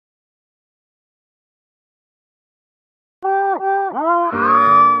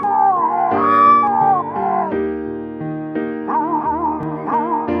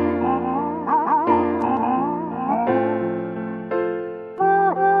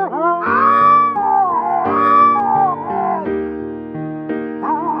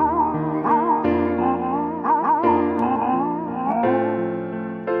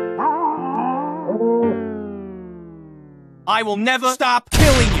I will never stop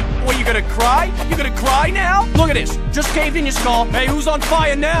killing you. What, you gonna cry? You gonna cry now? Look at this. Just caved in your skull. Hey, who's on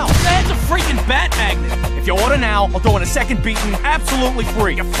fire now? That's a freaking bat magnet. If you order now, I'll throw in a second beating absolutely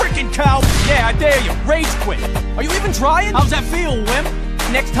free. You freaking cow. Yeah, I dare you. Rage quit. Are you even trying? How's that feel, wimp?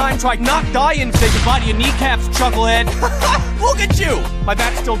 Next time, try not dying. Say goodbye to your kneecaps, chucklehead. Look at you! My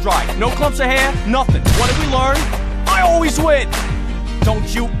bat's still dry. No clumps of hair, nothing. What did we learn? I always win. Don't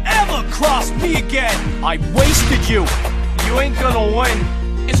you ever cross me again. I wasted you. You ain't gonna win.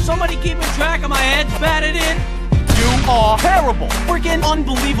 Is somebody keeping track of my head's batted in? You are terrible. Freaking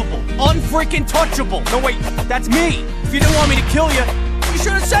unbelievable. Unfreaking touchable. No, wait, that's me. If you didn't want me to kill you, you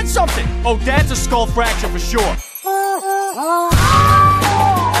should have said something. Oh, that's a skull fracture for sure.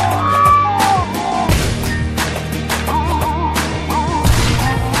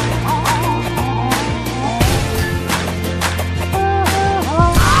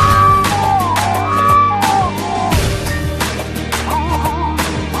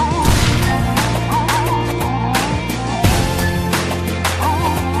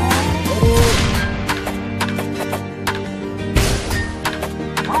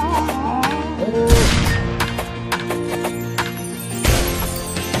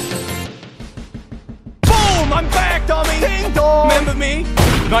 I'm back, dummy! Ding dong! Remember me?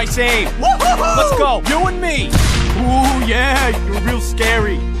 Nice aim. Let's go, you and me. Ooh, yeah, you're real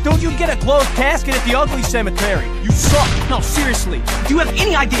scary. Don't you get a closed casket at the ugly cemetery? You suck. No, seriously. Do you have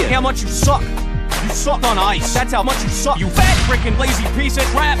any idea how much you suck? You suck on ice. That's how much you suck. You fat freaking lazy piece of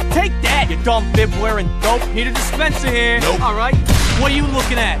crap. Take that, you dumb bib-wearing dope. Need a dispenser here. Nope. All right. What are you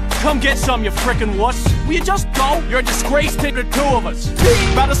looking at? Come get some, you frickin' wuss. Will you just go? You're a disgrace to the two of us.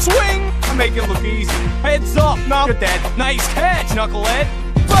 About to swing. I make it look easy. Heads up. No, you're dead. Nice catch, knucklehead.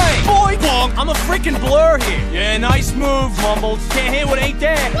 Bang! Boy! Bonk! I'm a freaking blur here. Yeah, nice move, Mumbles. Can't hit what ain't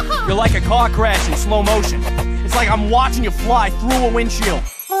there. You're like a car crash in slow motion. It's like I'm watching you fly through a windshield.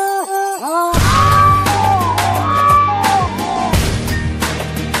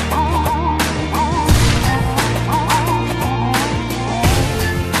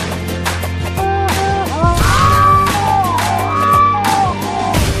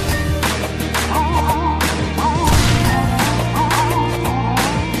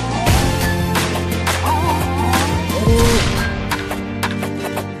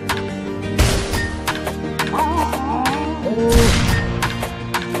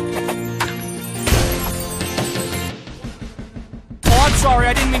 Sorry,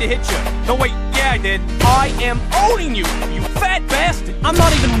 I didn't mean to hit you. No, wait, yeah, I did. I am owning you, you fat bastard. I'm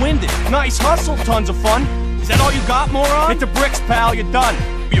not even winded. Nice hustle, tons of fun. Is that all you got, moron? Hit the bricks, pal, you're done.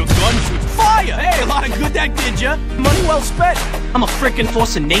 Your gun shoots fire. Hey, a lot of good that did ya. Money well spent. I'm a frickin'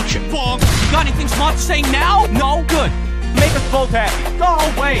 force of nature. Bonk. You got anything smart to say now? No? Good. Make us both happy. Go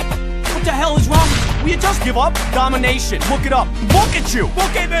away. What the hell is wrong with you? Will you just give up? Domination. Look it up. Look at you.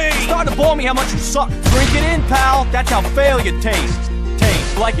 Look at me. You're starting to bore me how much you suck. Drink it in, pal. That's how failure tastes.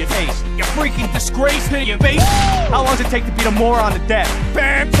 Like your face. You freaking disgrace to your face. How long does it take to beat a moron to death?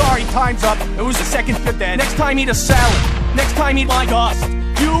 Bam! Sorry, time's up. It was the second fit then. Next time eat a salad. Next time eat my dust.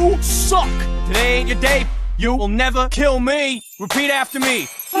 You suck. Today ain't your day. You will never kill me. Repeat after me.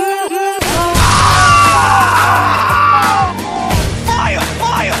 Fire!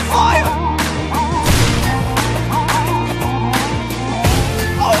 Fire! Fire!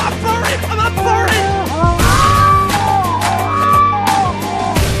 Oh, I'm burning! I'm burning!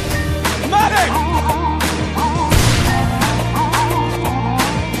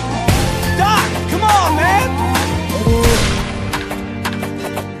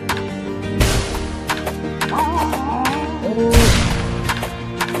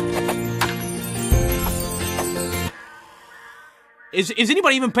 Is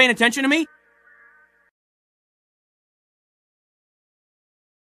anybody even paying attention to me?